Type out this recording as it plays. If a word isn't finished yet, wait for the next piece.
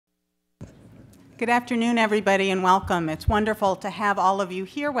Good afternoon, everybody, and welcome. It's wonderful to have all of you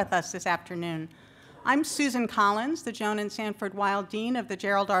here with us this afternoon. I'm Susan Collins, the Joan and Sanford Weill Dean of the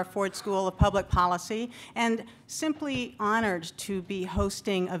Gerald R. Ford School of Public Policy, and simply honored to be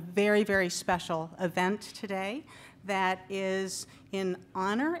hosting a very, very special event today that is in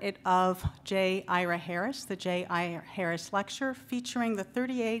honor of J. Ira Harris, the J. Ira Harris Lecture, featuring the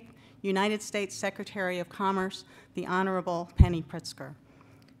 38th United States Secretary of Commerce, the Honorable Penny Pritzker.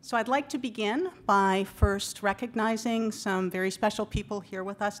 So I'd like to begin by first recognizing some very special people here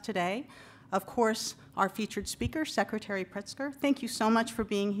with us today. Of course, our featured speaker, Secretary Pritzker. Thank you so much for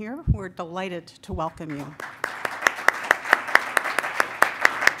being here. We're delighted to welcome you.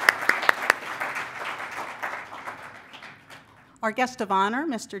 Our guest of honor,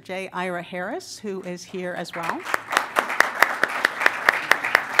 Mr. J. Ira Harris, who is here as well.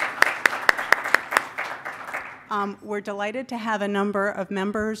 We're delighted to have a number of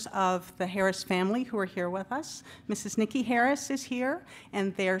members of the Harris family who are here with us. Mrs. Nikki Harris is here,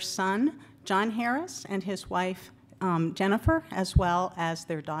 and their son, John Harris, and his wife, Jennifer, as well as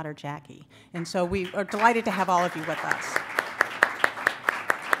their daughter, Jackie. And so we are delighted to have all of you with us.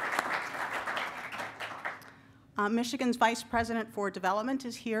 Michigan's Vice President for Development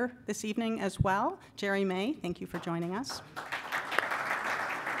is here this evening as well. Jerry May, thank you for joining us.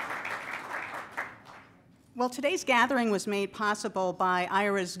 Well, today's gathering was made possible by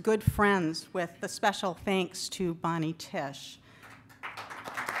Ira's good friends, with the special thanks to Bonnie Tisch.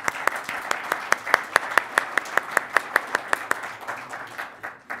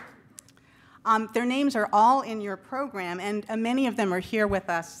 Their names are all in your program, and many of them are here with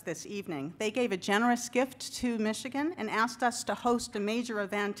us this evening. They gave a generous gift to Michigan and asked us to host a major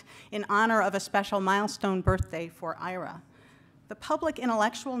event in honor of a special milestone birthday for Ira. The public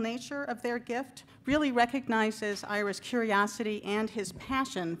intellectual nature of their gift really recognizes Ira's curiosity and his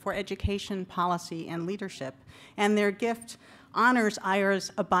passion for education, policy, and leadership, and their gift honors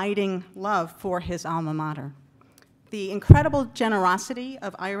Ira's abiding love for his alma mater. The incredible generosity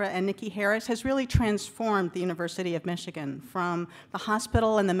of Ira and Nikki Harris has really transformed the University of Michigan, from the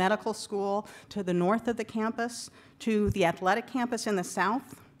hospital and the medical school to the north of the campus, to the athletic campus in the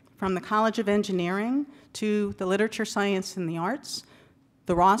south, from the College of Engineering to the Literature, Science, and the Arts,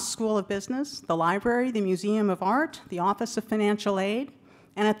 the Ross School of Business, the library, the Museum of Art, the Office of Financial Aid,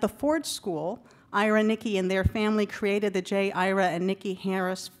 and at the Ford School, Ira, Nikki, and their family created the J. Ira and Nikki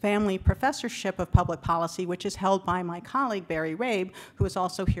Harris Family Professorship of Public Policy, which is held by my colleague, Barry Rabe, who is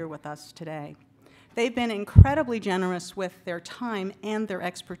also here with us today. They've been incredibly generous with their time and their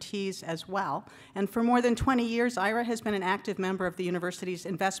expertise as well. And for more than 20 years, Ira has been an active member of the university's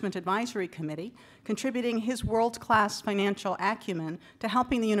Investment Advisory Committee, contributing his world-class financial acumen to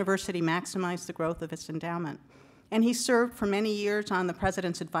helping the university maximize the growth of its endowment. And he served for many years on the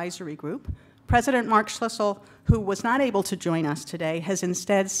President's Advisory Group. President Mark Schlissel, who was not able to join us today, has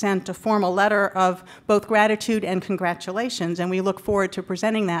instead sent a formal letter of both gratitude and congratulations, and we look forward to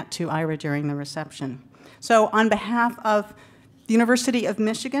presenting that to Ira during the reception. So on behalf of the University of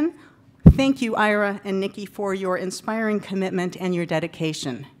Michigan, thank you, Ira and Nikki, for your inspiring commitment and your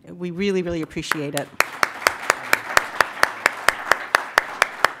dedication. We really, really appreciate it.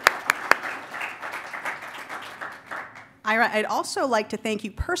 Ira, I'd also like to thank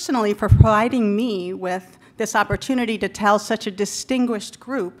you personally for providing me with this opportunity to tell such a distinguished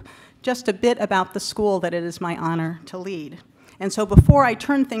group just a bit about the school that it is my honor to lead. And so before I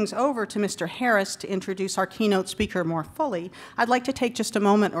turn things over to Mr. Harris to introduce our keynote speaker more fully, I'd like to take just a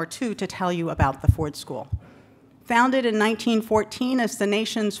moment or two to tell you about the Ford School. Founded in 1914 as the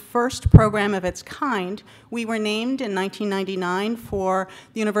nation's first program of its kind, we were named in 1999 for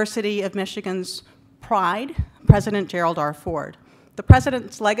the University of Michigan's pride, President Gerald R. Ford. The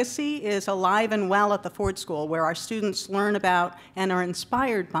President's legacy is alive and well at the Ford School, where our students learn about and are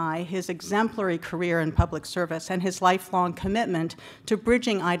inspired by his exemplary career in public service and his lifelong commitment to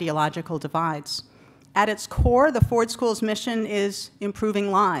bridging ideological divides. At its core, the Ford School's mission is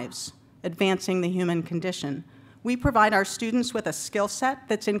improving lives, advancing the human condition. We provide our students with a skill set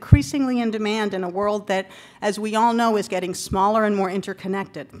that's increasingly in demand in a world that, as we all know, is getting smaller and more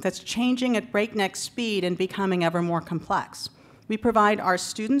interconnected, that's changing at breakneck speed and becoming ever more complex. We provide our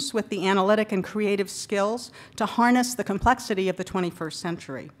students with the analytic and creative skills to harness the complexity of the 21st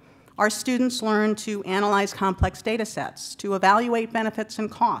century. Our students learn to analyze complex data sets, to evaluate benefits and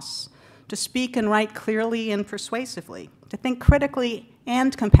costs, to speak and write clearly and persuasively, to think critically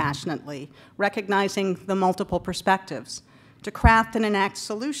and compassionately, recognizing the multiple perspectives, to craft and enact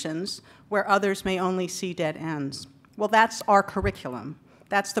solutions where others may only see dead ends. Well, that's our curriculum.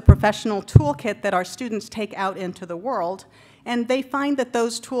 That's the professional toolkit that our students take out into the world, And they find that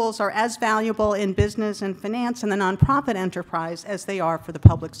those tools are as valuable in business and finance and the nonprofit enterprise as they are for the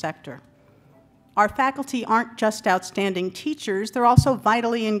public sector. Our faculty aren't just outstanding teachers, they're also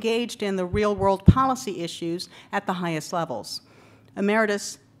vitally engaged in the real-world policy issues at the highest levels.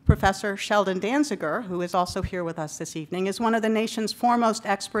 Emeritus Professor Sheldon Danziger, who is also here with us this evening, is one of the nation's foremost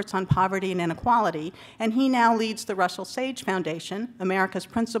experts on poverty and inequality, and he now leads the Russell Sage Foundation, America's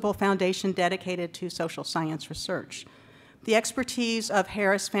principal foundation dedicated to social science research. The expertise of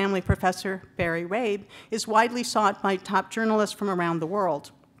Harris family professor Barry Rabe is widely sought by top journalists from around the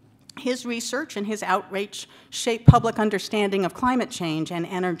world. His research and his outreach shape public understanding of climate change and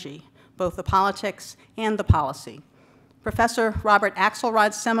energy, both the politics and the policy. Professor Robert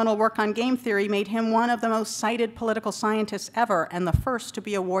Axelrod's seminal work on game theory made him one of the most cited political scientists ever and the first to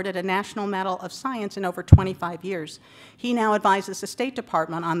be awarded a National Medal of Science in over 25 years. He now advises the State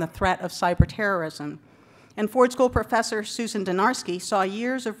Department on the threat of cyber terrorism. And Ford School professor Susan Donarski saw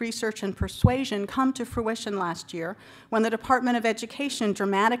years of research and persuasion come to fruition last year when the Department of Education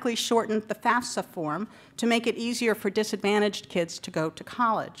dramatically shortened the FAFSA form to make it easier for disadvantaged kids to go to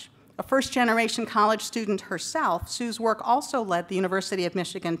college. A first-generation college student herself, Sue's work also led the University of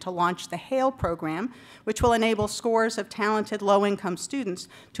Michigan to launch the HAIL program, which will enable scores of talented low-income students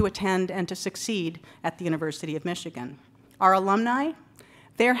to attend and to succeed at the University of Michigan. Our alumni?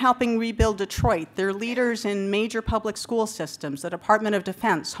 They're helping rebuild Detroit. They're leaders in major public school systems, the Department of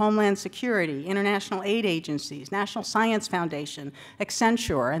Defense, Homeland Security, international aid agencies, National Science Foundation,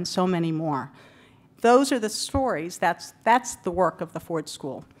 Accenture, and so many more. Those are the stories, that's the work of the Ford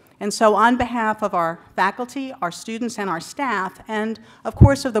School. And so on behalf of our faculty, our students, and our staff, and of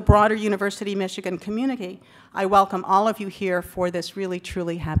course of the broader University of Michigan community, I welcome all of you here for this really,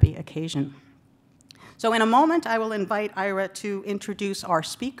 truly happy occasion. So in a moment, I will invite Ira to introduce our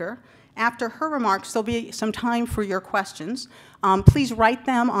speaker. After her remarks, there'll be some time for your questions. Please write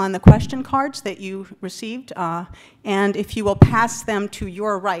them on the question cards that you received, and if you will pass them to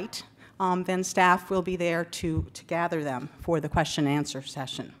your right, then staff will be there to gather them for the question and answer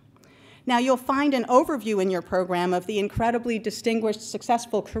session. Now, you'll find an overview in your program of the incredibly distinguished,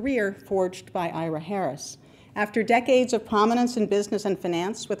 successful career forged by Ira Harris. After decades of prominence in business and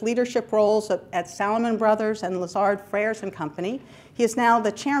finance, with leadership roles at Salomon Brothers and Lazard Frères and Company, he is now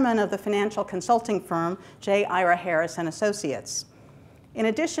the chairman of the financial consulting firm J. Ira Harris and Associates. In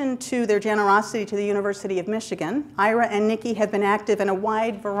addition to their generosity to the University of Michigan, Ira and Nikki have been active in a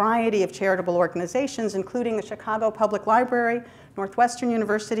wide variety of charitable organizations, including the Chicago Public Library, Northwestern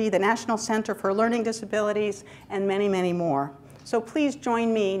University, the National Center for Learning Disabilities, and many, many more. So please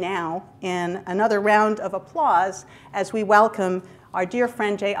join me now in another round of applause as we welcome our dear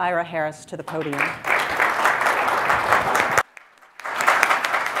friend J. Ira Harris to the podium.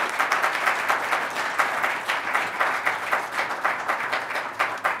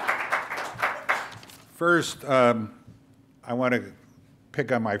 First, I want to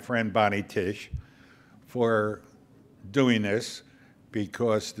pick on my friend Bonnie Tish for doing this,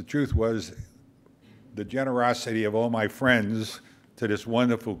 because the truth was the generosity of all my friends to this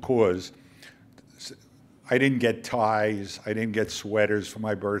wonderful cause. I didn't get ties, I didn't get sweaters for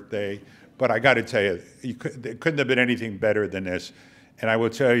my birthday, but I got to tell you, it couldn't have been anything better than this. And I will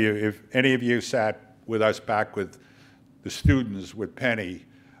tell you, if any of you sat with us back with the students with Penny,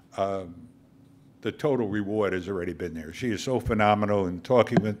 the total reward has already been there. She is so phenomenal in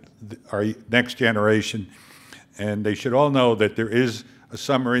talking with our next generation, and they should all know that there is a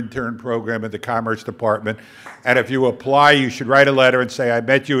summer intern program at the Commerce Department, and if you apply, you should write a letter and say, I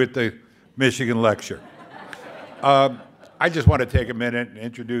met you at the Michigan lecture. I just want to take a minute and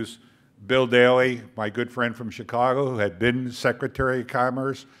introduce Bill Daley, my good friend from Chicago, who had been Secretary of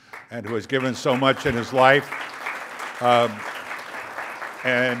Commerce and who has given so much in his life,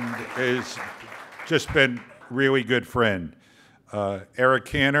 and has just been a really good friend. Eric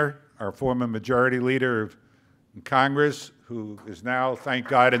Cantor, our former majority leader of Congress, who is now, thank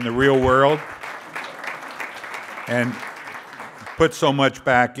God, in the real world and put so much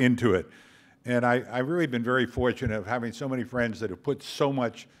back into it. And I've really been very fortunate of having so many friends that have put so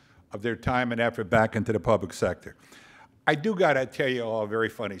much of their time and effort back into the public sector. I do got to tell you all a very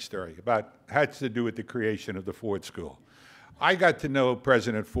funny story about, had to do with the creation of the Ford School. I got to know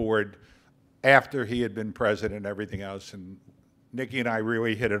President Ford after he had been president and everything else, and Nikki and I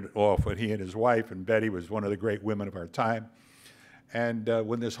really hit it off when he and his wife, and Betty was one of the great women of our time. And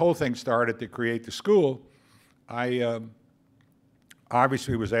when this whole thing started to create the school, I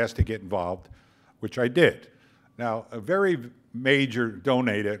obviously was asked to get involved, which I did. Now, a very major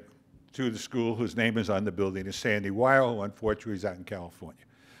donor to the school, whose name is on the building, is Sandy Weil, who unfortunately is out in California.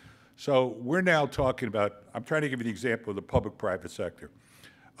 So we're now talking about, I'm trying to give you the example of the public-private sector,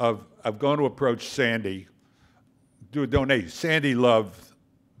 of going to approach Sandy, do a donation. Sandy loved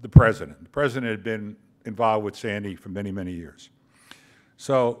the president. The president had been involved with Sandy for many, many years.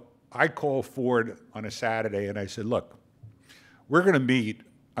 So I called Ford on a Saturday and I said, look, we're going to meet.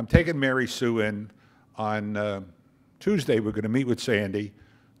 I'm taking Mary Sue in on Tuesday. We're going to meet with Sandy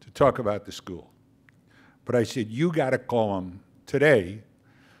to talk about the school. But I said, you got to call him today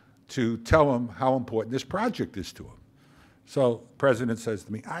to tell him how important this project is to him. So the president says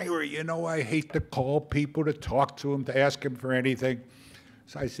to me, Ira, you know, I hate to call people to talk to him, to ask him for anything.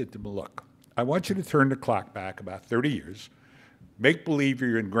 So I said to him, look, I want you to turn the clock back about 30 years, make believe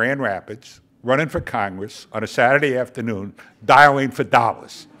you're in Grand Rapids, running for Congress on a Saturday afternoon, dialing for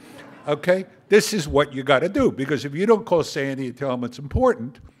dollars. Okay? This is what you got to do, because if you don't call Sandy and tell him it's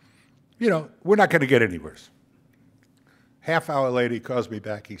important, you know, we're not going to get anywhere. Half hour later, he calls me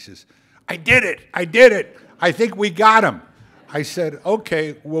back. He says, I did it. I did it. I think we got him. I said,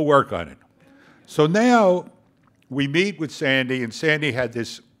 okay, we'll work on it. So now we meet with Sandy, and Sandy had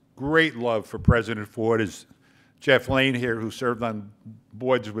this great love for President Ford, as Jeff Lane here, who served on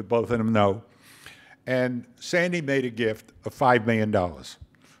boards with both of them, know. And Sandy made a gift of $5 million,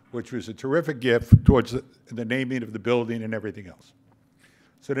 which was a terrific gift towards the naming of the building and everything else.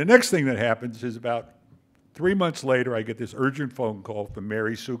 So the next thing that happens is about 3 months later, I get this urgent phone call from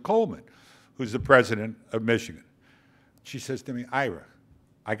Mary Sue Coleman, who's the president of Michigan. She says to me, Ira,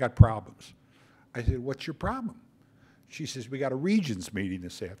 I got problems. I said, what's your problem? She says, we got a Regents meeting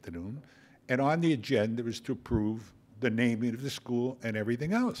this afternoon, and on the agenda is to approve the naming of the school and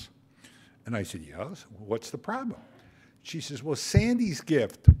everything else. And I said, yes, what's the problem? She says, well, Sandy's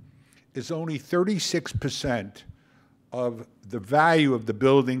gift is only 36% of the value of the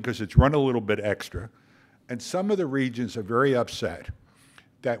building because it's run a little bit extra. And some of the regions are very upset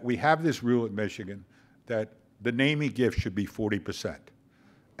that we have this rule at Michigan that the naming gift should be 40%.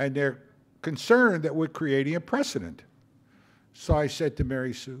 And they're concerned that we're creating a precedent. So I said to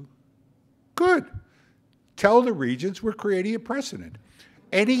Mary Sue, good. Tell the regents we're creating a precedent.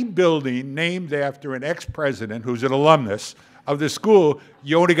 Any building named after an ex-president who's an alumnus of the school,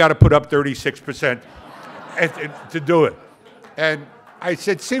 you only got to put up 36% to do it. And I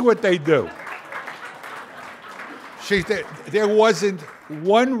said, see what they do. There wasn't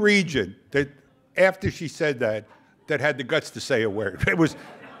one region that, after she said that had the guts to say a word.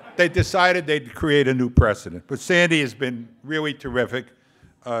 They decided they'd create a new precedent. But Sandy has been really terrific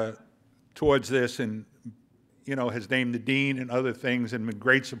towards this, and you know, has named the dean and other things, and been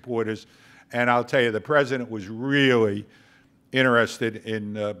great supporters. And I'll tell you, the president was really interested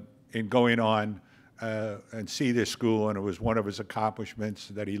in going on and see this school, and it was one of his accomplishments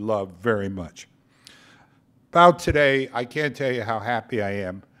that he loved very much. About today, I can't tell you how happy I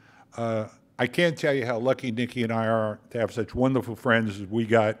am. I can't tell you how lucky Nikki and I are to have such wonderful friends as we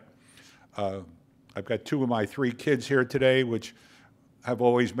got. I've got 2 of my 3 kids here today, which have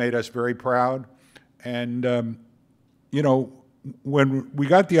always made us very proud. And, you know, when we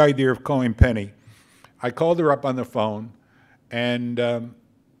got the idea of calling Penny, I called her up on the phone, and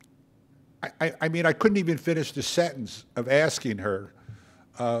I mean, I couldn't even finish the sentence of asking her,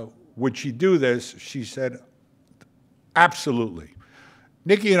 would she do this? She said, absolutely.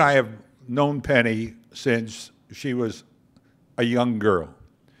 Nikki and I have known Penny since she was a young girl.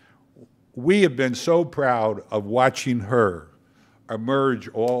 We have been so proud of watching her emerge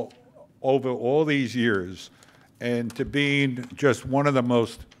over all these years and to being just one of the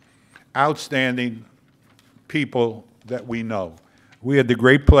most outstanding people that we know. We had the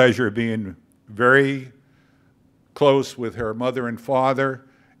great pleasure of being very close with her mother and father,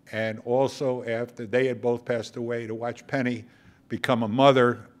 and also after they had both passed away, to watch Penny become a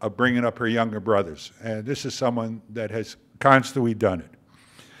mother of bringing up her younger brothers. And this is someone that has constantly done it.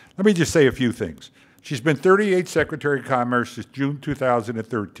 Let me just say a few things. She's been 38 Secretary of Commerce since June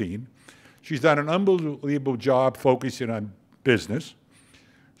 2013. She's done an unbelievable job focusing on business.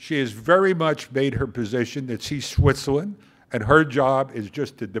 She has very much made her position that she's Switzerland, and her job is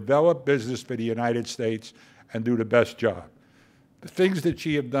just to develop business for the United States and do the best job. The things that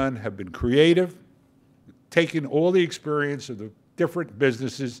she has done have been creative, taking all the experience of the different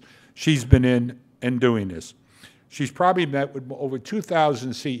businesses she's been in and doing this. She's probably met with over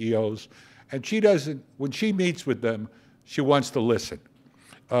 2,000 CEOs, and she doesn't, when she meets with them, she wants to listen.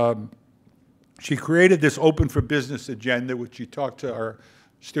 She created this Open for Business agenda, which she talked to our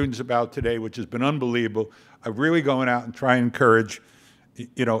students about today, which has been unbelievable, of really going out and trying to encourage,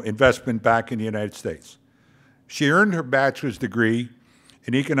 you know, investment back in the United States. She earned her bachelor's degree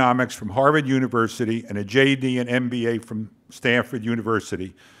in economics from Harvard University and a JD and MBA from Stanford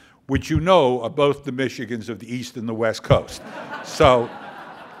University, which you know are both the Michigans of the East and the West Coast. So,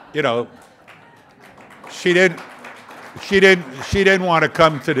 you know, she didn't want to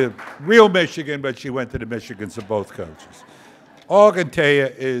come to the real Michigan, but she went to the Michigans of both coasts. All I can tell you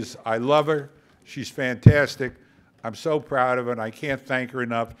is I love her. She's fantastic. I'm so proud of her, and I can't thank her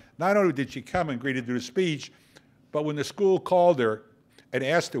enough. Not only did she come and agree to do the speech, but when the school called her and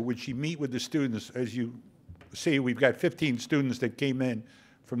asked her would she meet with the students, as you see, we've got 15 students that came in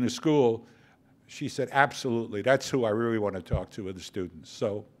from the school, she said, absolutely, that's who I really want to talk to, are the students.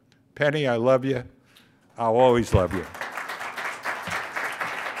 So, Penny, I love you. I'll always love you.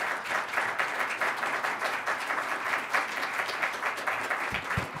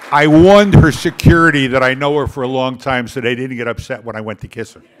 I warned her security that I know her for a long time so they didn't get upset when I went to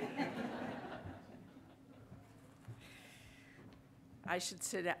kiss her. I should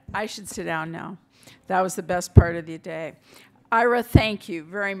sit down now. That was the best part of the day. Ira, thank you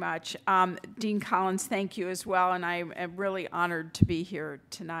very much. Dean Collins, thank you as well, and I am really honored to be here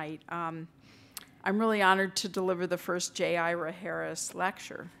tonight. I'm really honored to deliver the first J. Ira Harris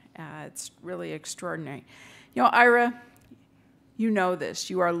lecture. It's really extraordinary. You know, Ira, you know this.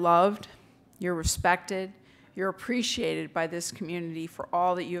 You are loved, you're respected, you're appreciated by this community for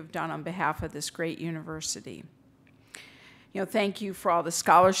all that you have done on behalf of this great university. You know, thank you for all the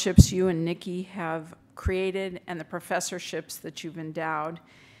scholarships you and Nikki have created and the professorships that you've endowed.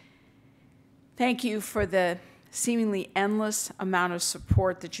 Thank you for the seemingly endless amount of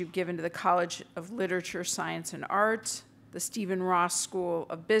support that you've given to the College of Literature, Science, and Arts, the Stephen Ross School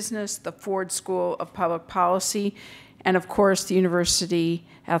of Business, the Ford School of Public Policy, and of course, the University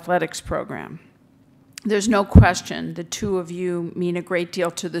Athletics Program. There's no question the two of you mean a great deal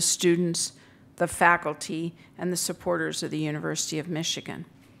to the students, the faculty, and the supporters of the University of Michigan.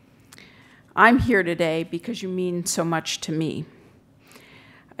 I'm here today because you mean so much to me.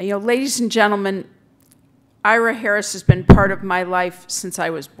 You know, ladies and gentlemen, Ira Harris has been part of my life since I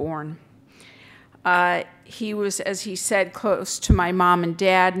was born. He was, as he said, close to my mom and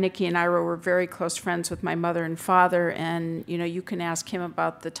dad. Nikki and Ira were very close friends with my mother and father, and you know, you can ask him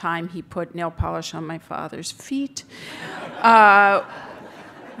about the time he put nail polish on my father's feet.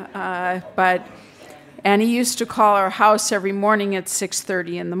 And he used to call our house every morning at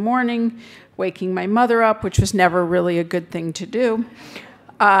 6:30 in the morning, waking my mother up, which was never really a good thing to do.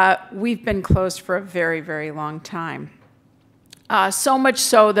 We've been close for a very, very long time. So much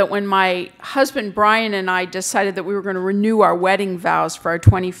so that when my husband Brian and I decided that we were going to renew our wedding vows for our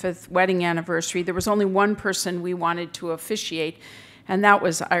 25th wedding anniversary, there was only one person we wanted to officiate, and that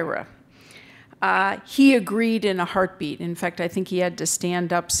was Ira. He agreed in a heartbeat. In fact, I think he had to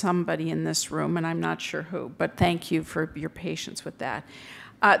stand up somebody in this room, and I'm not sure who, but thank you for your patience with that.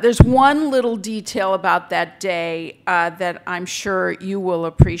 There's one little detail about that day that I'm sure you will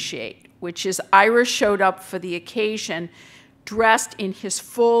appreciate, which is Ira showed up for the occasion dressed in his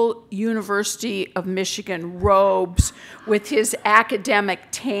full University of Michigan robes with his academic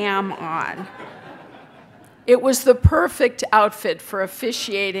tam on. It was the perfect outfit for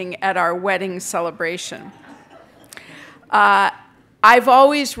officiating at our wedding celebration. I've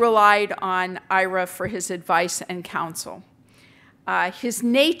always relied on Ira for his advice and counsel. His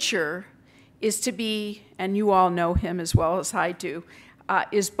nature is to be, and you all know him as well as I do,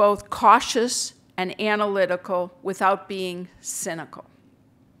 is both cautious and analytical without being cynical.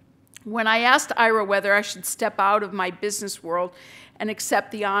 When I asked Ira whether I should step out of my business world and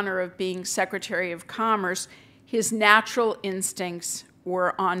accept the honor of being Secretary of Commerce, his natural instincts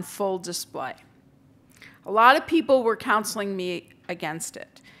were on full display. A lot of people were counseling me against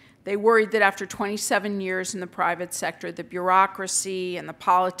it. They worried that after 27 years in the private sector, the bureaucracy and the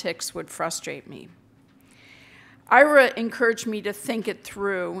politics would frustrate me. Ira encouraged me to think it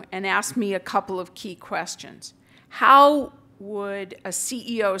through and asked me a couple of key questions. How would a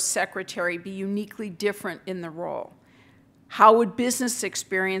CEO secretary be uniquely different in the role? How would business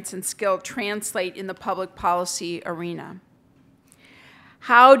experience and skill translate in the public policy arena?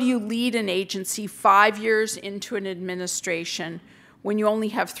 How do you lead an agency 5 years into an administration when you only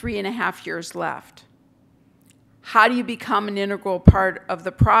have 3.5 years left? How do you become an integral part of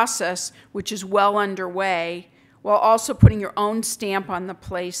the process, which is well underway, while also putting your own stamp on the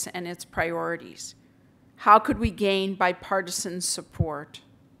place and its priorities? How could we gain bipartisan support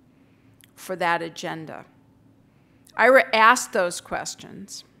for that agenda? Ira asked those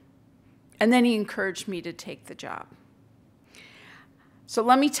questions, and then he encouraged me to take the job. So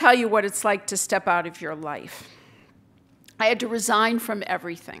let me tell you what it's like to step out of your life. I had to resign from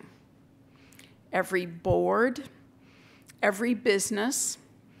everything. Every board, every business,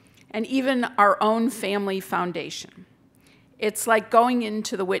 and even our own family foundation. It's like going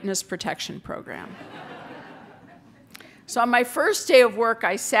into the witness protection program. So on my first day of work,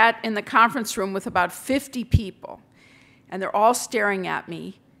 I sat in the conference room with about 50 people, and they're all staring at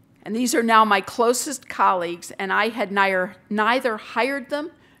me. And these are now my closest colleagues, and I had neither hired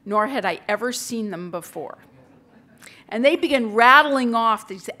them nor had I ever seen them before. And they began rattling off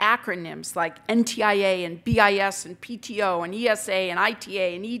these acronyms like NTIA and BIS and PTO and ESA and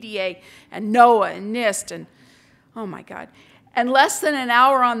ITA and EDA and NOAA and NIST and, oh my God. And less than an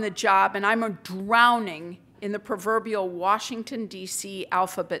hour on the job, and I'm drowning in the proverbial Washington, D.C.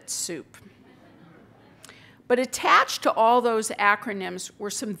 alphabet soup. But attached to all those acronyms were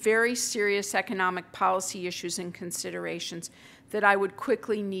some very serious economic policy issues and considerations that I would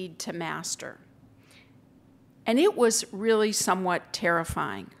quickly need to master. And it was really somewhat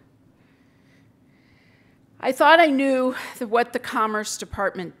terrifying. I thought I knew what the Commerce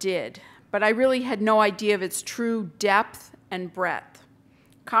Department did, but I really had no idea of its true depth and breadth.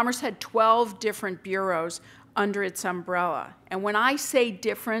 Commerce had 12 different bureaus under its umbrella. And when I say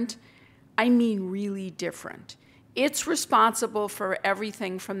different, I mean really different. It's responsible for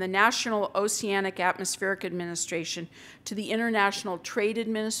everything from the National Oceanic Atmospheric Administration to the International Trade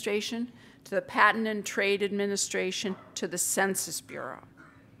Administration, to the Patent and Trade Administration, to the Census Bureau.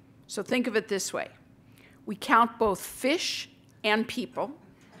 So think of it this way. We count both fish and people.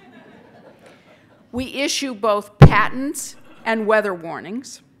 We issue both patents and weather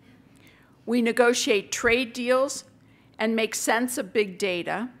warnings. We negotiate trade deals and make sense of big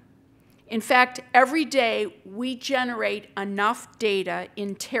data. In fact, every day we generate enough data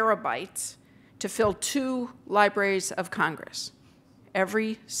in terabytes to fill 2 Libraries of Congress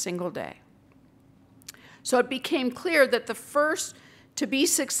every single day. So it became clear that to be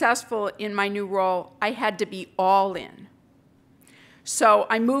successful in my new role, I had to be all in. So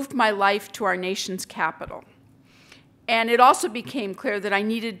I moved my life to our nation's capital. And it also became clear that I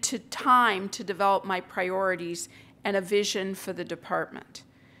needed time to develop my priorities and a vision for the department.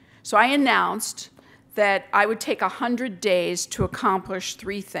 So I announced that I would take 100 days to accomplish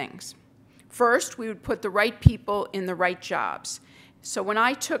 3 things. First, we would put the right people in the right jobs. So when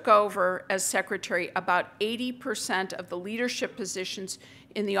I took over as secretary, about 80% of the leadership positions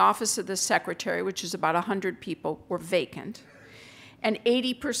in the office of the secretary, which is about 100 people, were vacant. And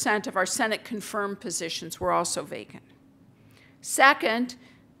 80% of our Senate confirmed positions were also vacant. Second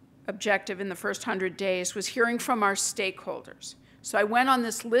objective in the first 100 days was hearing from our stakeholders. So I went on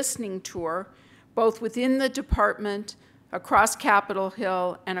this listening tour, both within the department, across Capitol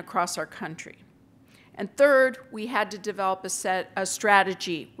Hill, and across our country. And third, we had to develop a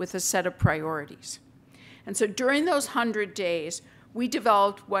strategy with a set of priorities. And so during those 100 days, we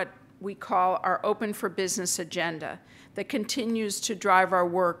developed what we call our Open for Business agenda that continues to drive our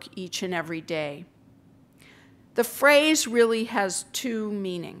work each and every day. The phrase really has 2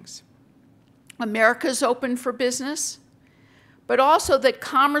 meanings. America's open for business, but also that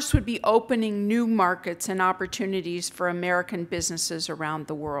commerce would be opening new markets and opportunities for American businesses around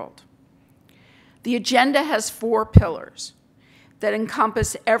the world. The agenda has 4 pillars that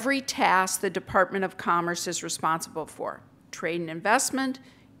encompass every task the Department of Commerce is responsible for: trade and investment,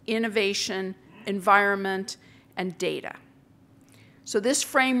 innovation, environment, and data. So this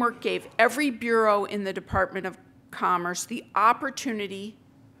framework gave every bureau in the Department of Commerce the opportunity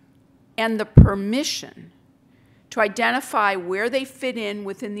and the permission to identify where they fit in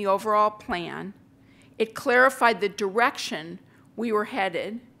within the overall plan. It clarified the direction we were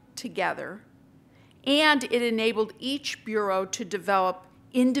headed together, and it enabled each bureau to develop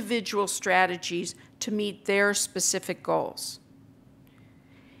individual strategies to meet their specific goals.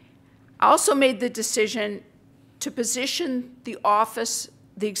 I also made the decision to position the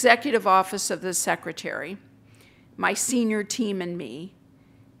executive office of the secretary, my senior team and me,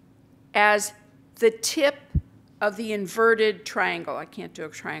 as the tip of the inverted triangle. I can't do a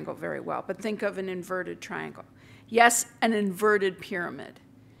triangle very well, but think of an inverted triangle. Yes, an inverted pyramid.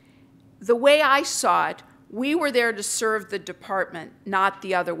 The way I saw it, we were there to serve the department, not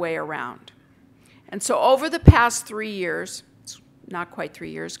the other way around. And so over the past 3 years, it's not quite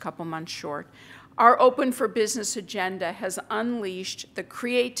 3 years, a couple months short, our Open for Business agenda has unleashed the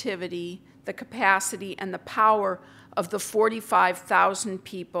creativity, the capacity, and the power of the 45,000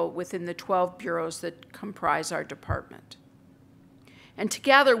 people within the 12 bureaus that comprise our department. And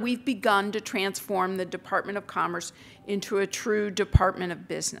together, we've begun to transform the Department of Commerce into a true Department of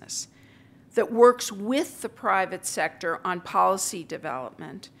Business that works with the private sector on policy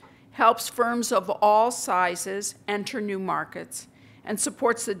development, helps firms of all sizes enter new markets, and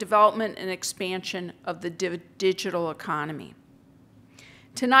supports the development and expansion of the digital economy.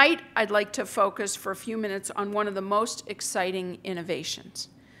 Tonight, I'd like to focus for a few minutes on one of the most exciting innovations,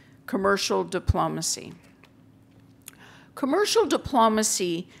 commercial diplomacy. Commercial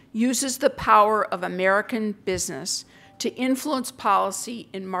diplomacy uses the power of American business to influence policy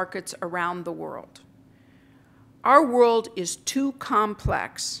in markets around the world. Our world is too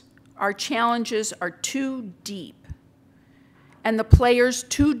complex, our challenges are too deep, and the players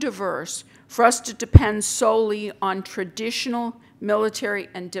too diverse for us to depend solely on traditional military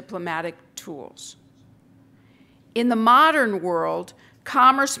and diplomatic tools. In the modern world,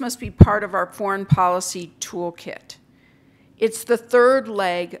 commerce must be part of our foreign policy toolkit. It's the third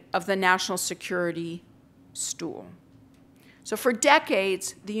leg of the national security stool. So for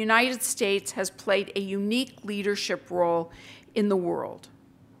decades, the United States has played a unique leadership role in the world.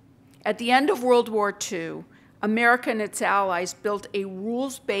 At the end of World War II, America and its allies built a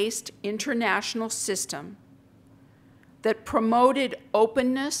rules-based international system that promoted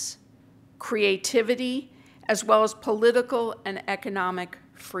openness, creativity, as well as political and economic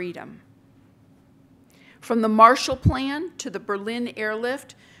freedom. From the Marshall Plan to the Berlin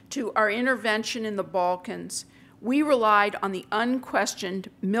airlift to our intervention in the Balkans, we relied on the unquestioned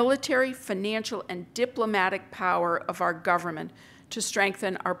military, financial, and diplomatic power of our government to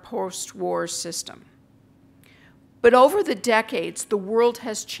strengthen our post-war system. But over the decades, the world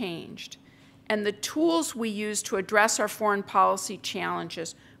has changed, and the tools we use to address our foreign policy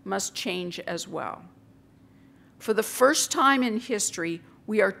challenges must change as well. For the first time in history,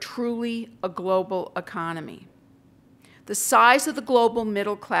 we are truly a global economy. The size of the global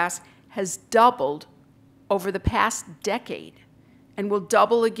middle class has doubled over the past decade and will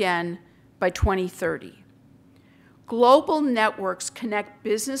double again by 2030. Global networks connect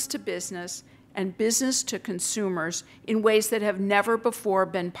business to business and business to consumers in ways that have never before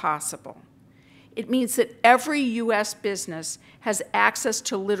been possible. It means that every U.S. business has access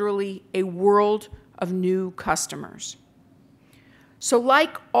to literally a world of new customers. So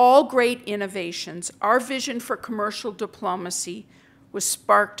like all great innovations, our vision for commercial diplomacy was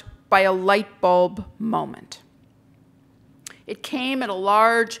sparked by a light bulb moment. It came at a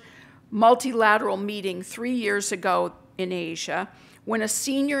large multilateral meeting 3 years ago in Asia when a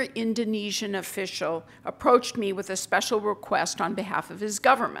senior Indonesian official approached me with a special request on behalf of his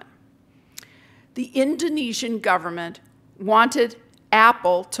government. The Indonesian government wanted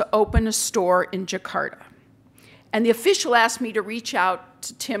Apple to open a store in Jakarta, and the official asked me to reach out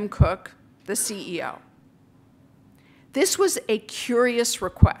to Tim Cook, the CEO. This was a curious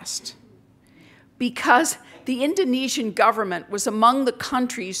request because the Indonesian government was among the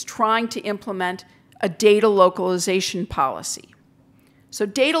countries trying to implement a data localization policy. So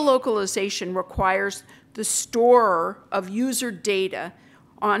data localization requires the storer of user data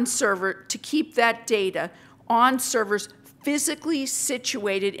on server to keep that data on servers physically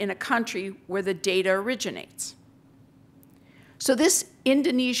situated in a country where the data originates. So this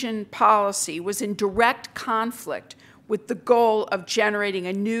Indonesian policy was in direct conflict with the goal of generating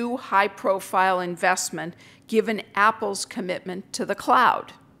a new high-profile investment given Apple's commitment to the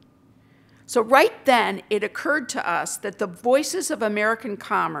cloud. So right then, it occurred to us that the voices of American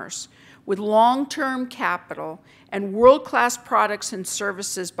commerce with long-term capital and world-class products and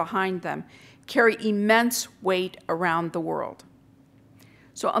services behind them carry immense weight around the world.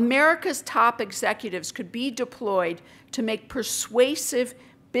 So America's top executives could be deployed to make persuasive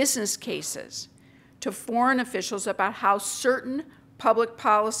business cases to foreign officials about how certain public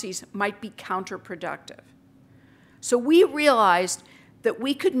policies might be counterproductive. So we realized that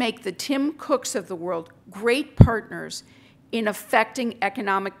we could make the Tim Cooks of the world great partners in affecting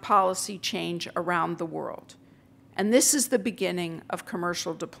economic policy change around the world. And this is the beginning of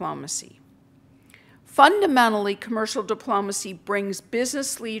commercial diplomacy. Fundamentally, commercial diplomacy brings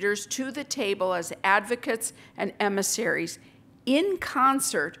business leaders to the table as advocates and emissaries in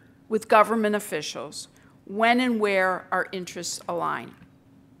concert with government officials when and where our interests align.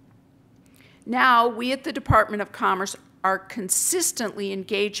 Now, we at the Department of Commerce are consistently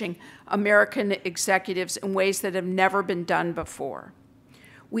engaging American executives in ways that have never been done before.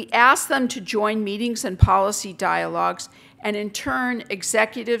 We ask them to join meetings and policy dialogues, and in turn,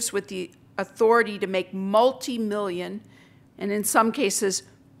 executives with the authority to make multi-million, and in some cases,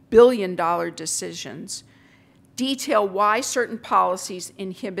 billion-dollar decisions, detail why certain policies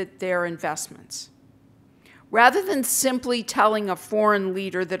inhibit their investments. Rather than simply telling a foreign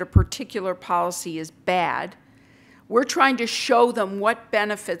leader that a particular policy is bad, we're trying to show them what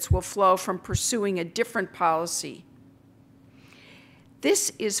benefits will flow from pursuing a different policy.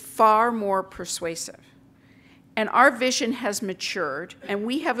 This is far more persuasive. And our vision has matured, and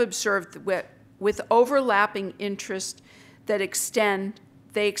we have observed with overlapping interests that extend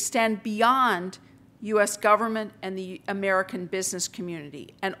they extend beyond U.S. government and the American business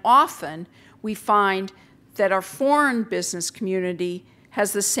community. And often we find that our foreign business community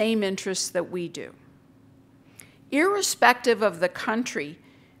has the same interests that we do. Irrespective of the country,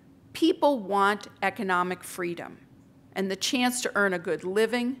 people want economic freedom and the chance to earn a good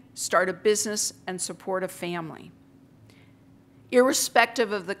living, start a business, and support a family.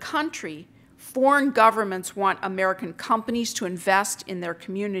 Irrespective of the country, foreign governments want American companies to invest in their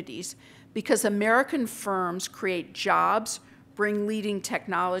communities because American firms create jobs, bring leading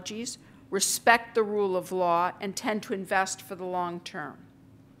technologies, respect the rule of law, and tend to invest for the long term.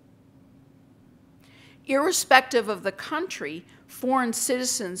 Irrespective of the country, foreign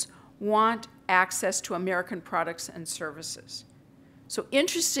citizens want access to American products and services. So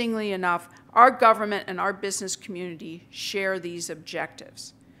interestingly enough, our government and our business community share these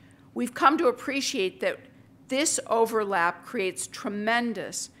objectives. We've come to appreciate that this overlap creates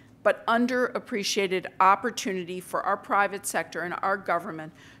tremendous but underappreciated opportunity for our private sector and our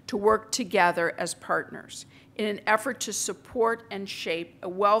government to work together as partners in an effort to support and shape a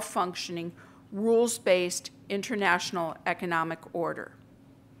well-functioning, rules-based international economic order.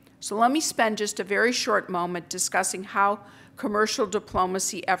 So let me spend just a very short moment discussing how commercial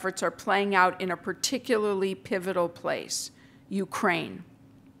diplomacy efforts are playing out in a particularly pivotal place, Ukraine.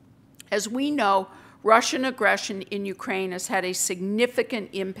 As we know, Russian aggression in Ukraine has had a significant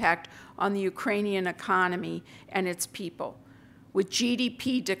impact on the Ukrainian economy and its people, with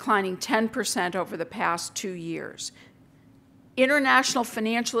GDP declining 10% over the past 2 years. International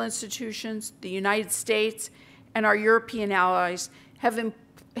financial institutions, the United States, and our European allies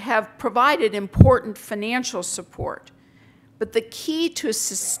have provided important financial support. But the key to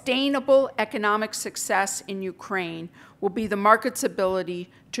sustainable economic success in Ukraine will be the market's ability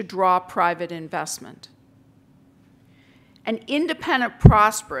to draw private investment. An independent,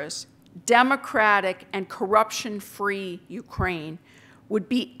 prosperous, democratic, and corruption-free Ukraine would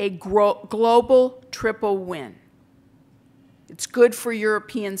be a global triple win. It's good for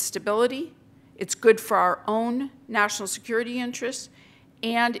European stability, it's good for our own national security interests,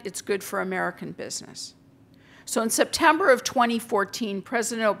 and it's good for American business. So in September of 2014,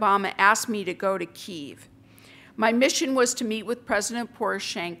 President Obama asked me to go to Kyiv. My mission was to meet with President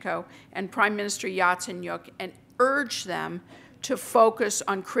Poroshenko and Prime Minister Yatsenyuk and urge them to focus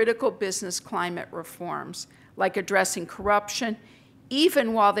on critical business climate reforms, like addressing corruption,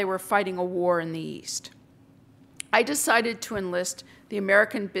 even while they were fighting a war in the East. I decided to enlist the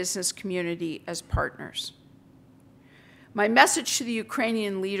American business community as partners. My message to the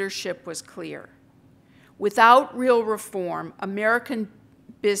Ukrainian leadership was clear. Without real reform, American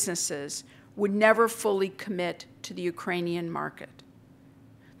businesses would never fully commit to the Ukrainian market.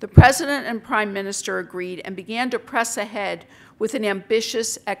 The President and Prime Minister agreed and began to press ahead with an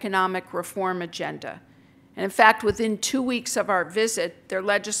ambitious economic reform agenda. And in fact, within 2 weeks of our visit, their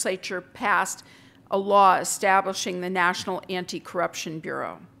legislature passed a law establishing the National Anti-Corruption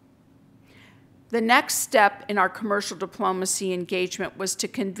Bureau. The next step in our commercial diplomacy engagement was to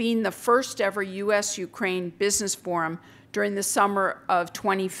convene the first ever U.S.-Ukraine Business Forum during the summer of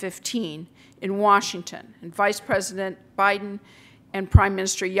 2015 in Washington, and Vice President Biden and Prime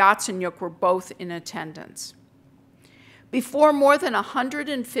Minister Yatsenyuk were both in attendance. Before more than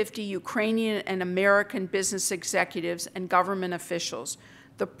 150 Ukrainian and American business executives and government officials,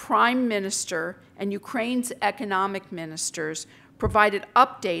 the Prime Minister and Ukraine's economic ministers provided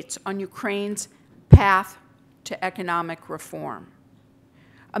updates on Ukraine's path to economic reform.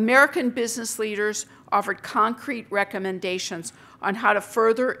 American business leaders offered concrete recommendations on how to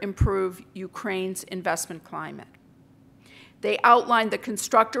further improve Ukraine's investment climate. They outlined the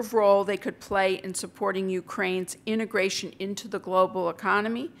constructive role they could play in supporting Ukraine's integration into the global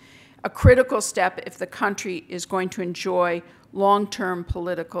economy, a critical step if the country is going to enjoy long-term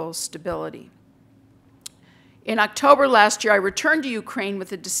political stability. In October last year, I returned to Ukraine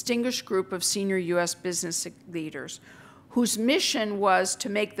with a distinguished group of senior U.S. business leaders whose mission was to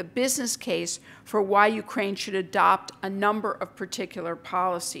make the business case for why Ukraine should adopt a number of particular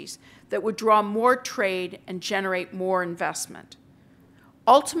policies that would draw more trade and generate more investment.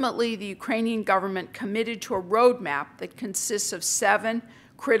 Ultimately, the Ukrainian government committed to a roadmap that consists of 7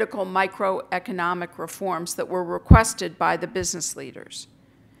 critical microeconomic reforms that were requested by the business leaders.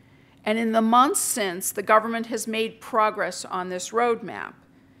 And in the months since, the government has made progress on this roadmap.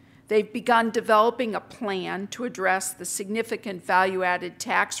 They've begun developing a plan to address the significant value-added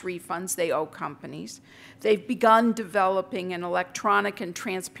tax refunds they owe companies. They've begun developing an electronic and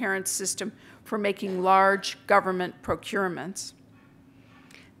transparent system for making large government procurements.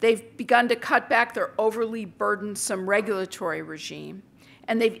 They've begun to cut back their overly burdensome regulatory regime.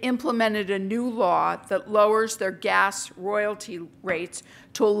 and they've implemented a new law that lowers their gas royalty rates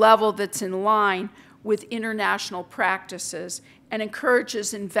to a level that's in line with international practices and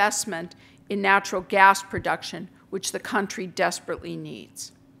encourages investment in natural gas production, which the country desperately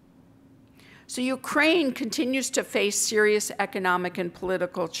needs. So Ukraine continues to face serious economic and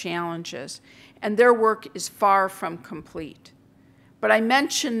political challenges, and their work is far from complete. But I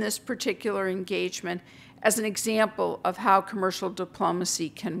mention this particular engagement as an example of how commercial diplomacy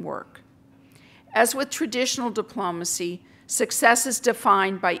can work. As with traditional diplomacy, success is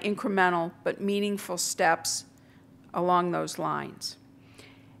defined by incremental but meaningful steps along those lines.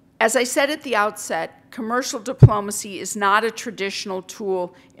 As I said at the outset, commercial diplomacy is not a traditional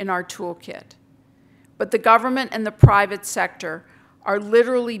tool in our toolkit, but the government and the private sector are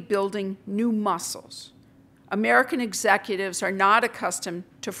literally building new muscles. American executives are not accustomed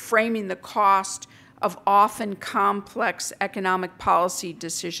to framing the cost of often complex economic policy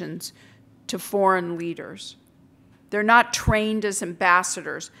decisions to foreign leaders. They're not trained as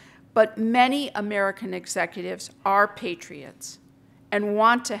ambassadors, but many American executives are patriots and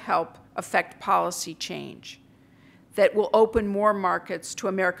want to help affect policy change that will open more markets to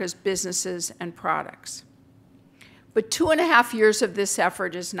America's businesses and products. But 2.5 years of this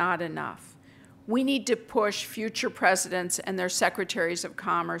effort is not enough. We need to push future presidents and their secretaries of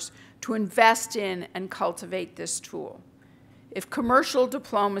commerce to invest in and cultivate this tool. If commercial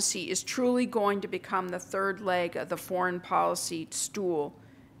diplomacy is truly going to become the third leg of the foreign policy stool,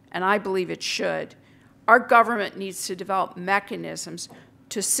 and I believe it should, our government needs to develop mechanisms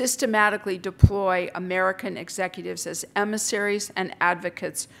to systematically deploy American executives as emissaries and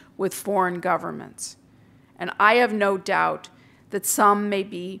advocates with foreign governments. And I have no doubt that some may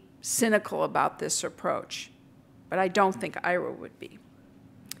be cynical about this approach, but I don't think Ira would be.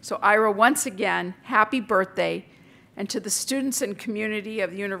 So Ira, once again, happy birthday, and to the students and community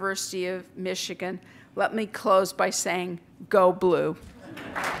of the University of Michigan, let me close by saying, go blue.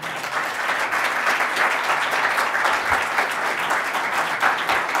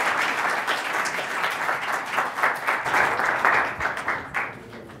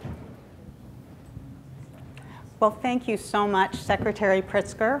 Well, thank you so much, Secretary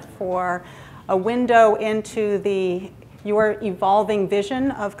Pritzker, for a window into your evolving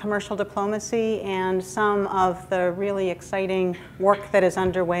vision of commercial diplomacy and some of the really exciting work that is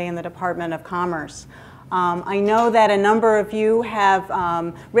underway in the Department of Commerce. I know that a number of you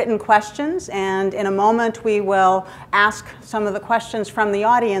have written questions, and in a moment we will ask some of the questions from the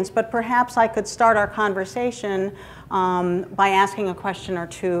audience, but perhaps I could start our conversation by asking a question or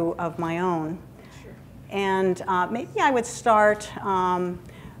two of my own. And maybe I would start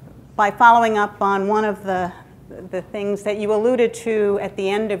by following up on one of the things that you alluded to at the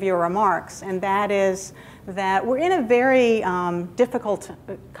end of your remarks, and that is that we're in a very difficult,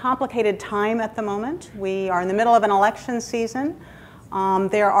 complicated time at the moment. We are in the middle of an election season.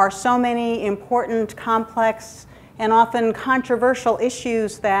 There are so many important, complex, and often controversial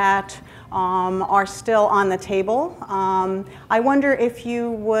issues that are still on the table. I wonder if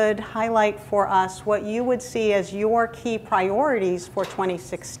you would highlight for us what you would see as your key priorities for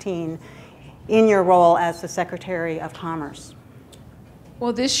 2016 in your role as the Secretary of Commerce.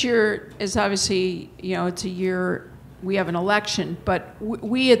 Well, this year is obviously, it's a year we have an election, but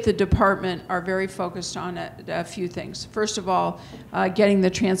we at the department are very focused on a few things. First of all, getting the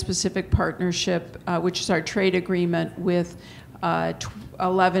Trans-Pacific Partnership, which is our trade agreement with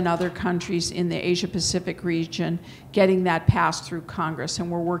 11 other countries in the Asia-Pacific region, getting that passed through Congress,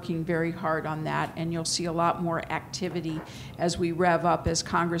 and we're working very hard on that, and you'll see a lot more activity as we rev up, as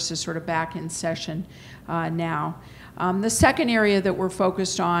Congress is sort of back in session now. The second area that we're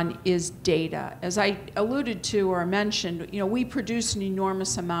focused on is data. As I alluded to or mentioned, we produce an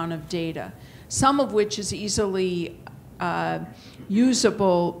enormous amount of data, some of which is easily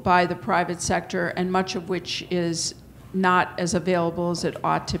usable by the private sector, and much of which is not as available as it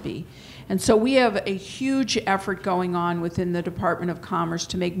ought to be. And so we have a huge effort going on within the Department of Commerce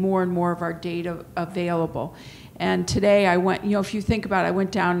to make more and more of our data available. And today I went, if you think about it, I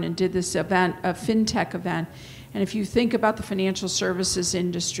went down and did this event, a FinTech event, and if you think about the financial services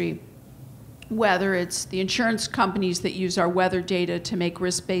industry, whether it's the insurance companies that use our weather data to make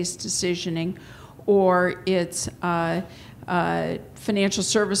risk-based decisioning, or it's financial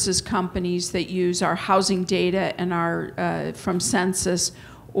services companies that use our housing data and our from census,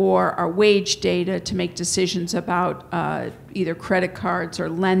 or our wage data to make decisions about either credit cards or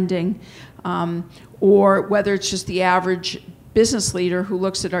lending, or whether it's just the average business leader who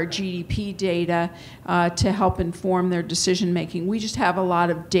looks at our GDP data to help inform their decision making. We just have a lot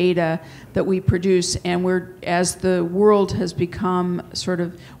of data that we produce, and as the world has become sort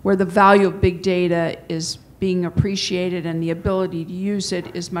of where the value of big data is being appreciated and the ability to use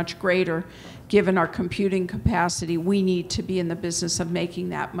it is much greater, given our computing capacity, we need to be in the business of making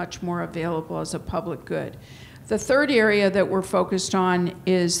that much more available as a public good. The third area that we're focused on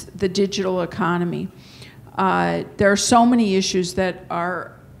is the digital economy. There are so many issues that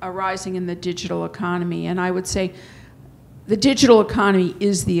are arising in the digital economy, and I would say the digital economy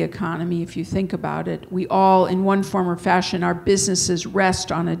is the economy if you think about it. We all, in one form or fashion, our businesses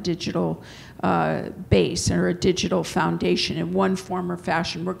rest on a digital base or a digital foundation in one form or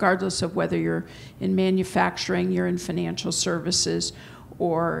fashion, regardless of whether you're in manufacturing, you're in financial services,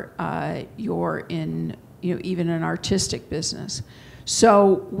 or you're in even an artistic business.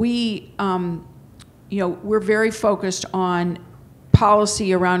 So we're very focused on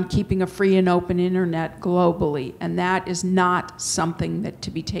policy around keeping a free and open internet globally, and that is not something that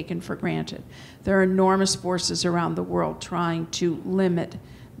to be taken for granted. There are enormous forces around the world trying to limit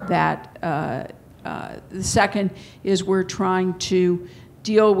that. The second is we're trying to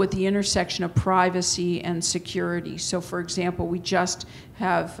deal with the intersection of privacy and security. So for example, we just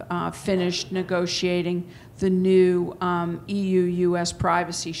have finished negotiating the new EU-US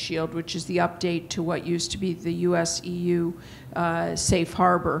Privacy Shield, which is the update to what used to be the US-EU Safe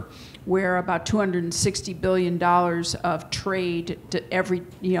Harbor, where about $260 billion of trade every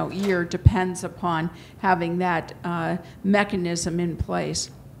year depends upon having that mechanism in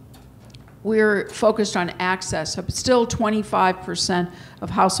place. We're focused on access. Still 25% of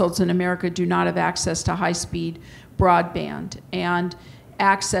households in America do not have access to high-speed broadband. And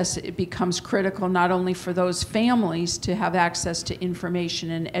access, it becomes critical not only for those families to have access to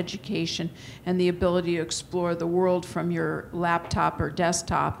information and education and the ability to explore the world from your laptop or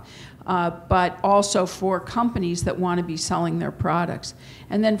desktop, but also for companies that want to be selling their products.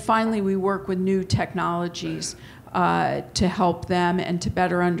 And then finally, we work with new technologies to help them and to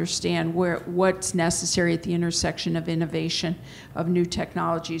better understand what's necessary at the intersection of innovation of new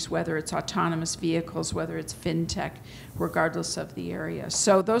technologies, whether it's autonomous vehicles, whether it's fintech, regardless of the area.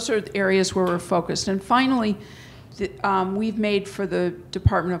 So those are the areas where we're focused. And finally, we've made for the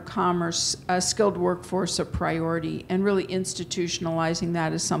Department of Commerce a skilled workforce a priority, and really institutionalizing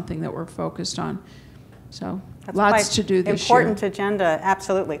that is something that we're focused on. So that's lots to do this important year. Agenda,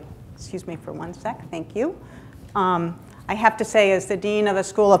 absolutely. Excuse me for one sec, thank you. I have to say, as the Dean of the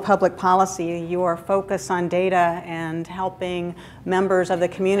School of Public Policy, your focus on data and helping members of the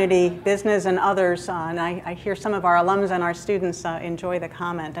community, business and others, and I hear some of our alums and our students enjoy the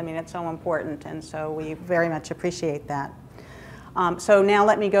comment. I mean, it's so important, and so we very much appreciate that. So now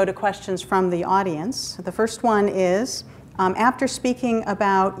let me go to questions from the audience. The first one is, after speaking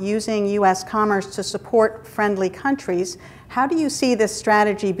about using U.S. commerce to support friendly countries, how do you see this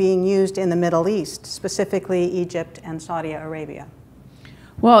strategy being used in the Middle East, specifically Egypt and Saudi Arabia?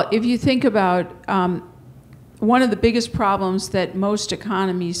 Well, if you think about one of the biggest problems that most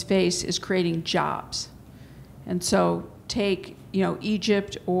economies face is creating jobs. And so take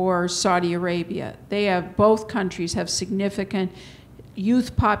Egypt or Saudi Arabia. Both countries have significant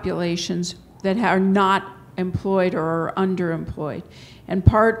youth populations that are not employed or are underemployed. And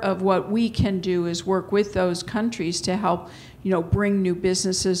part of what we can do is work with those countries to help bring new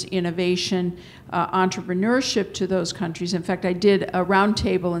businesses, innovation, entrepreneurship to those countries. In fact, I did a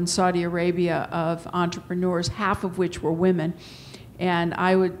roundtable in Saudi Arabia of entrepreneurs, half of which were women. And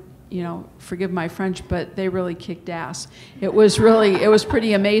I would, forgive my French, but they really kicked ass. It was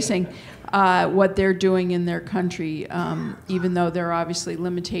pretty amazing what they're doing in their country, even though there are obviously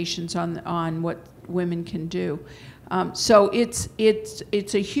limitations on what women can do. So it's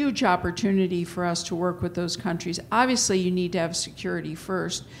a huge opportunity for us to work with those countries. Obviously, you need to have security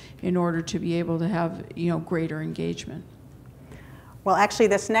first in order to be able to have greater engagement. Well, actually,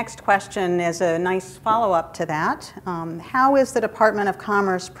 this next question is a nice follow-up to that. How is the Department of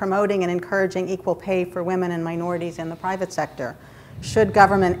Commerce promoting and encouraging equal pay for women and minorities in the private sector? Should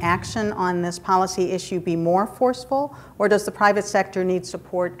government action on this policy issue be more forceful, or does the private sector need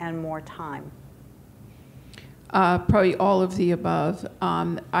support and more time? Probably all of the above.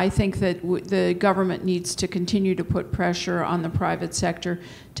 I think that the government needs to continue to put pressure on the private sector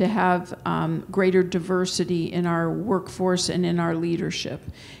to have greater diversity in our workforce and in our leadership.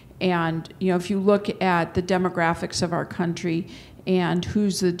 And if you look at the demographics of our country and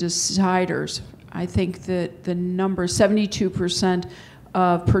who's the deciders, I think that the number 72%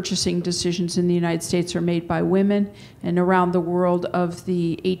 of purchasing decisions in the United States are made by women, and around the world, of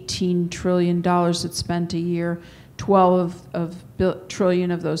the $18 trillion that's spent a year,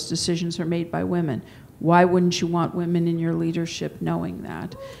 trillion of those decisions are made by women. Why wouldn't you want women in your leadership knowing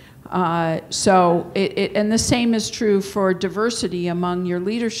that? And the same is true for diversity among your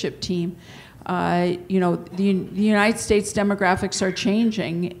leadership team. You know, the United States demographics are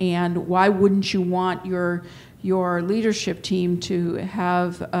changing, and why wouldn't you want your leadership team to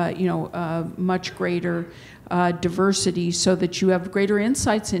have much greater diversity so that you have greater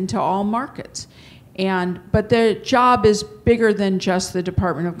insights into all markets? But the job is bigger than just the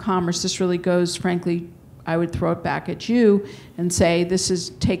Department of Commerce. This really goes, frankly, I would throw it back at you and say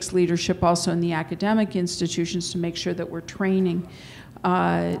takes leadership also in the academic institutions to make sure that we're training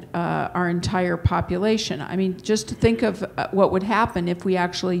our entire population. I mean, just to think of what would happen if we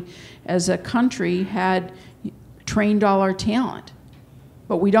actually, as a country, had trained all our talent.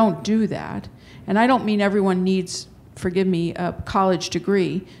 But we don't do that. And I don't mean everyone needs, forgive me, a college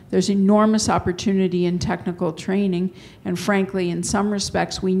degree. There's enormous opportunity in technical training, and frankly, in some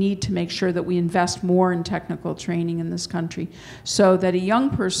respects, we need to make sure that we invest more in technical training in this country so that a young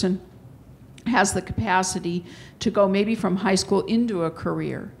person has the capacity to go maybe from high school into a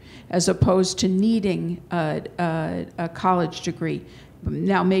career as opposed to needing a college degree.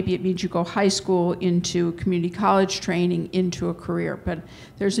 Now, maybe it means you go high school into community college training into a career, but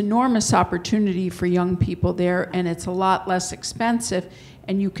there's enormous opportunity for young people there, and it's a lot less expensive,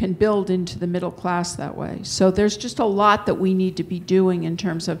 and you can build into the middle class that way. So there's just a lot that we need to be doing in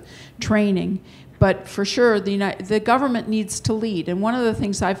terms of training. But for sure, the government needs to lead. And one of the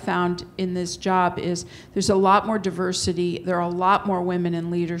things I've found in this job is there's a lot more diversity. There are a lot more women in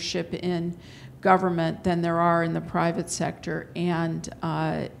leadership in government than there are in the private sector. And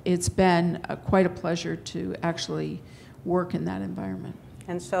it's been quite a pleasure to actually work in that environment.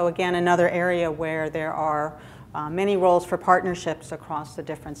 And so again, another area where there are many roles for partnerships across the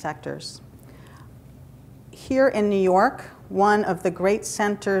different sectors. Here in New York, one of the great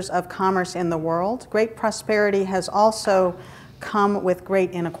centers of commerce in the world, great prosperity has also come with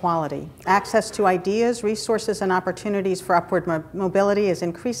great inequality. Access to ideas, resources, and opportunities for upward mobility is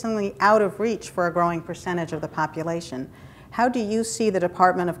increasingly out of reach for a growing percentage of the population. How do you see the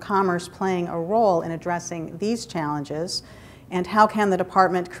Department of Commerce playing a role in addressing these challenges? And how can the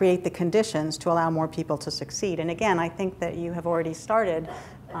department create the conditions to allow more people to succeed? And again, I think that you have already started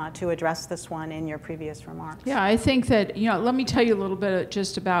to address this one in your previous remarks. Yeah, I think that, let me tell you a little bit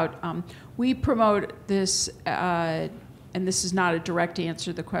just about, we promote this, and this is not a direct answer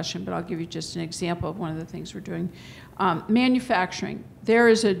to the question, but I'll give you just an example of one of the things we're doing. Manufacturing. There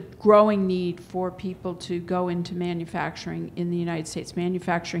is a growing need for people to go into manufacturing in the United States.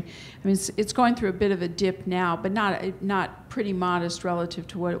 Manufacturing, I mean, it's going through a bit of a dip now, but not pretty modest relative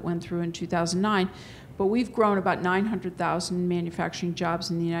to what it went through in 2009. But we've grown about 900,000 manufacturing jobs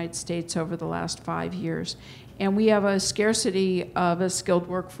in the United States over the last 5 years. And we have a scarcity of a skilled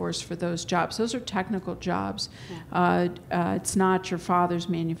workforce for those jobs. Those are technical jobs. Yeah. It's not your father's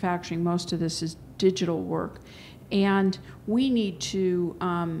manufacturing. Most of this is digital work. And we need to,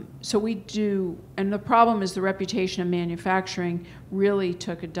 and the problem is the reputation of manufacturing really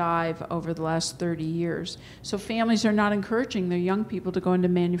took a dive over the last 30 years. So families are not encouraging their young people to go into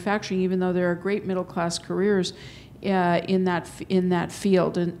manufacturing, even though there are great middle-class careers in that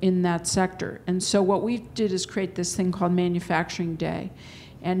field, in that sector. And so what we did is create this thing called Manufacturing Day.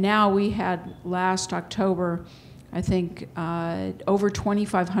 And now we had last October, I think over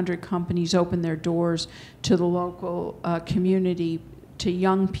 2,500 companies opened their doors to the local community, to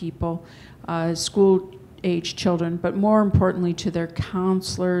young people, school-age children, but more importantly to their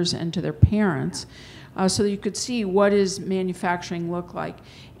counselors and to their parents, so that you could see what does manufacturing look like.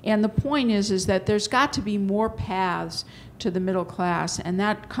 And the point is that there's got to be more paths to the middle class, and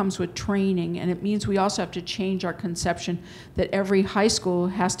that comes with training, and it means we also have to change our conception that every high school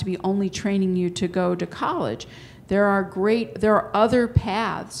has to be only training you to go to college. There are other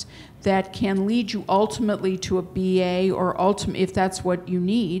paths that can lead you ultimately to a BA, or if that's what you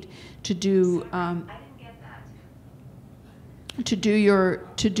need to do. I didn't get that. To do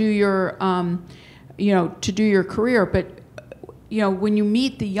your career, but when you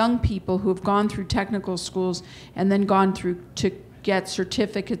meet the young people who have gone through technical schools and then gone through to get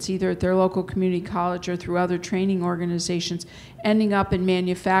certificates either at their local community college or through other training organizations, ending up in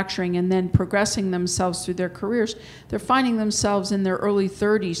manufacturing and then progressing themselves through their careers, they're finding themselves in their early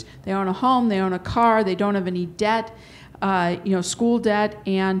 30s. They own a home, they own a car, they don't have any debt, school debt,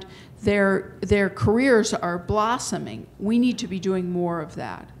 and their careers are blossoming. We need to be doing more of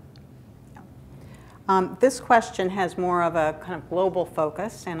that. This question has more of a kind of global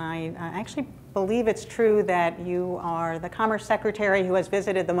focus, and I actually believe it's true that you are the Commerce Secretary who has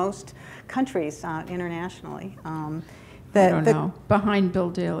visited the most countries internationally. I don't know. Behind Bill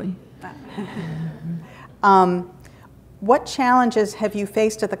Daley. What challenges have you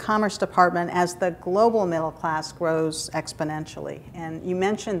faced at the Commerce Department as the global middle class grows exponentially? And you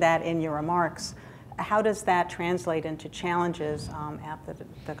mentioned that in your remarks. How does that translate into challenges at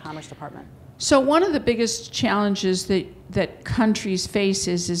the Commerce Department? So one of the biggest challenges that countries face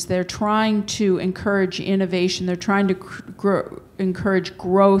is they're trying to encourage innovation. They're trying to encourage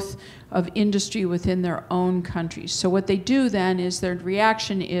growth of industry within their own countries. So what they do then is their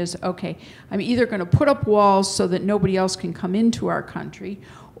reaction is, okay, I'm either going to put up walls so that nobody else can come into our country,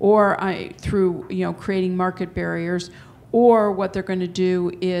 or through creating market barriers, or what they're going to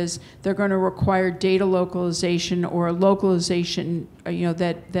do is they're going to require data localization or localization,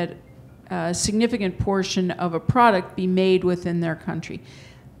 that a significant portion of a product be made within their country.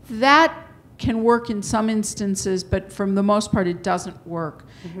 That can work in some instances, but for the most part, it doesn't work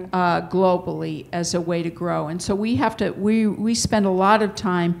globally as a way to grow. And so we spend a lot of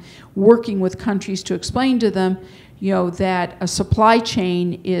time working with countries to explain to them, that a supply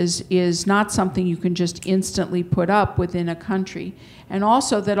chain is not something you can just instantly put up within a country, and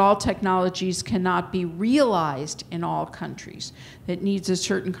also that all technologies cannot be realized in all countries. It needs a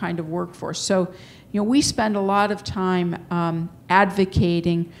certain kind of workforce. So, we spend a lot of time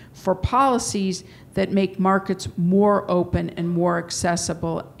advocating for policies that make markets more open and more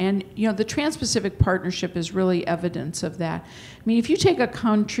accessible. And, the Trans-Pacific Partnership is really evidence of that. I mean, if you take a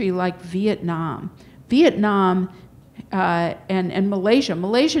country like Vietnam and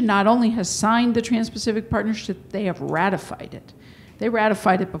Malaysia not only has signed the Trans-Pacific Partnership, they have ratified it. They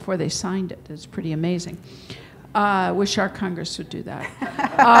ratified it before they signed it. It's pretty amazing. Wish our Congress would do that.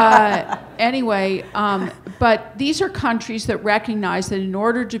 Anyway, but these are countries that recognize that in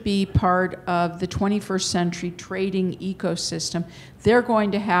order to be part of the 21st century trading ecosystem, they're going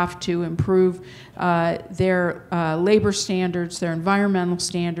to have to improve their labor standards, their environmental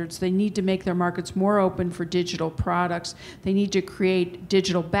standards. They need to make their markets more open for digital products. They need to create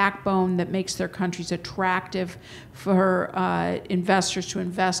digital backbone that makes their countries attractive for investors to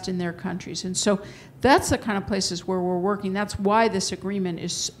invest in their countries. And so that's the kind of places where we're working. That's why this agreement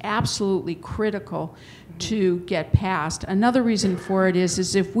is absolutely critical to get passed. Another reason for it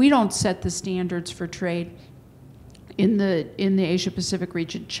is if we don't set the standards for trade in the Asia-Pacific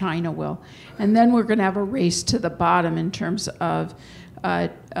region, China will. And then we're going to have a race to the bottom in terms of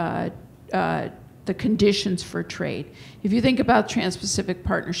the conditions for trade. If you think about Trans-Pacific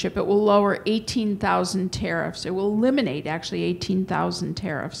Partnership, it will lower 18,000 tariffs. It will eliminate actually 18,000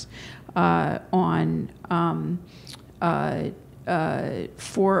 tariffs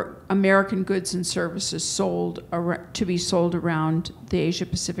for American goods and services to be sold around the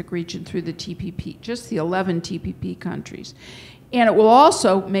Asia-Pacific region through the TPP, just the 11 TPP countries. And it will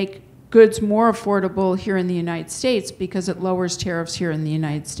also make goods more affordable here in the United States because it lowers tariffs here in the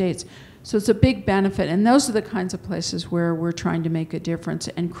United States. So it's a big benefit, and those are the kinds of places where we're trying to make a difference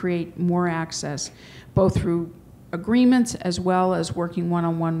and create more access, both through agreements as well as working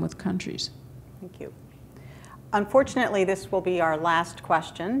one-on-one with countries. Thank you. Unfortunately, this will be our last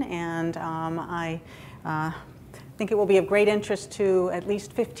question, and I think it will be of great interest to at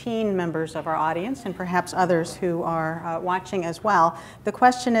least 15 members of our audience and perhaps others who are watching as well. The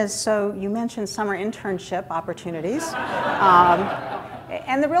question is, so you mentioned summer internship opportunities.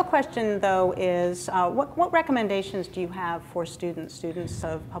 And the real question, though, is what recommendations do you have for students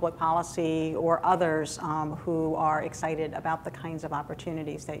of public policy or others who are excited about the kinds of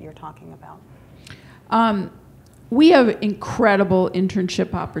opportunities that you're talking about? We have incredible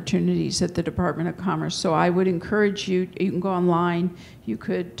internship opportunities at the Department of Commerce, so I would encourage you, you can go online, you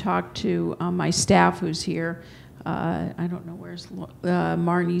could talk to my staff who's here. I don't know where's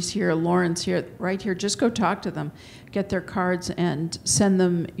Marnie's here, Lauren's here, right here. Just go talk to them, get their cards, and send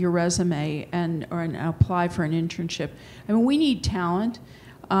them your resume and apply for an internship. I mean, we need talent.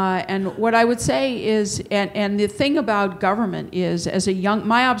 And what I would say is, and the thing about government is,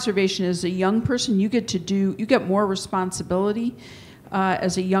 my observation is, as a young person, you get more responsibility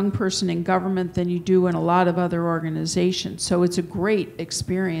as a young person in government than you do in a lot of other organizations. So it's a great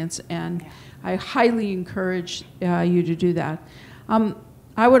experience, and I highly encourage you to do that.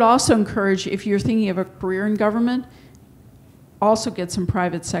 I would also encourage, if you're thinking of a career in government, also get some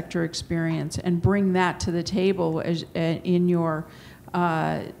private sector experience and bring that to the table in your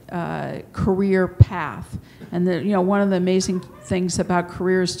career path. And one of the amazing things about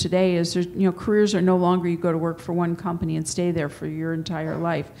careers today is careers are no longer you go to work for one company and stay there for your entire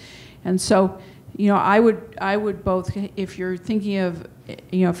life. And so I would both, if you're thinking of,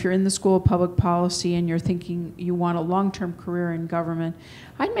 if you're in the School of Public Policy and you're thinking you want a long-term career in government,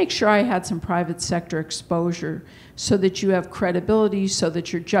 I'd make sure I had some private sector exposure so that you have credibility, so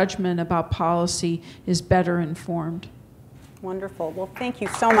that your judgment about policy is better informed. Wonderful. Well, thank you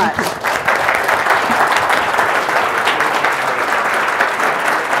so much.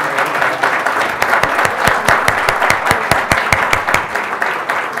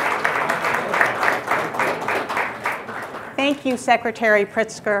 Thank you, Secretary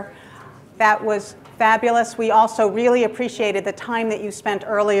Pritzker. That was fabulous. We also really appreciated the time that you spent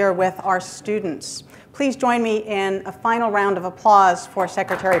earlier with our students. Please join me in a final round of applause for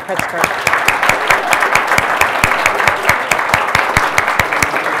Secretary Pritzker.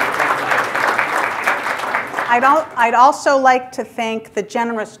 I'd also like to thank the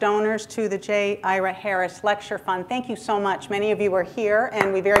generous donors to the J. Ira Harris Lecture Fund. Thank you so much. Many of you are here,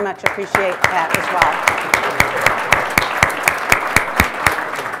 and we very much appreciate that as well.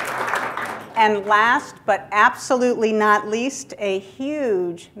 And last, but absolutely not least, a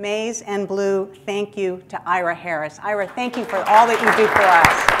huge maize and blue thank you to Ira Harris. Ira, thank you for all that you do for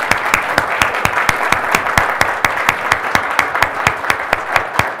us.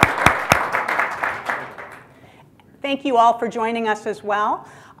 Thank you all for joining us as well.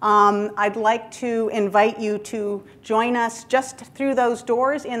 I'd like to invite you to join us just through those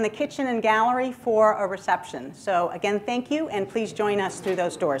doors in the kitchen and gallery for a reception. So again, thank you, and please join us through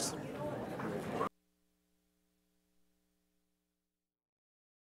those doors.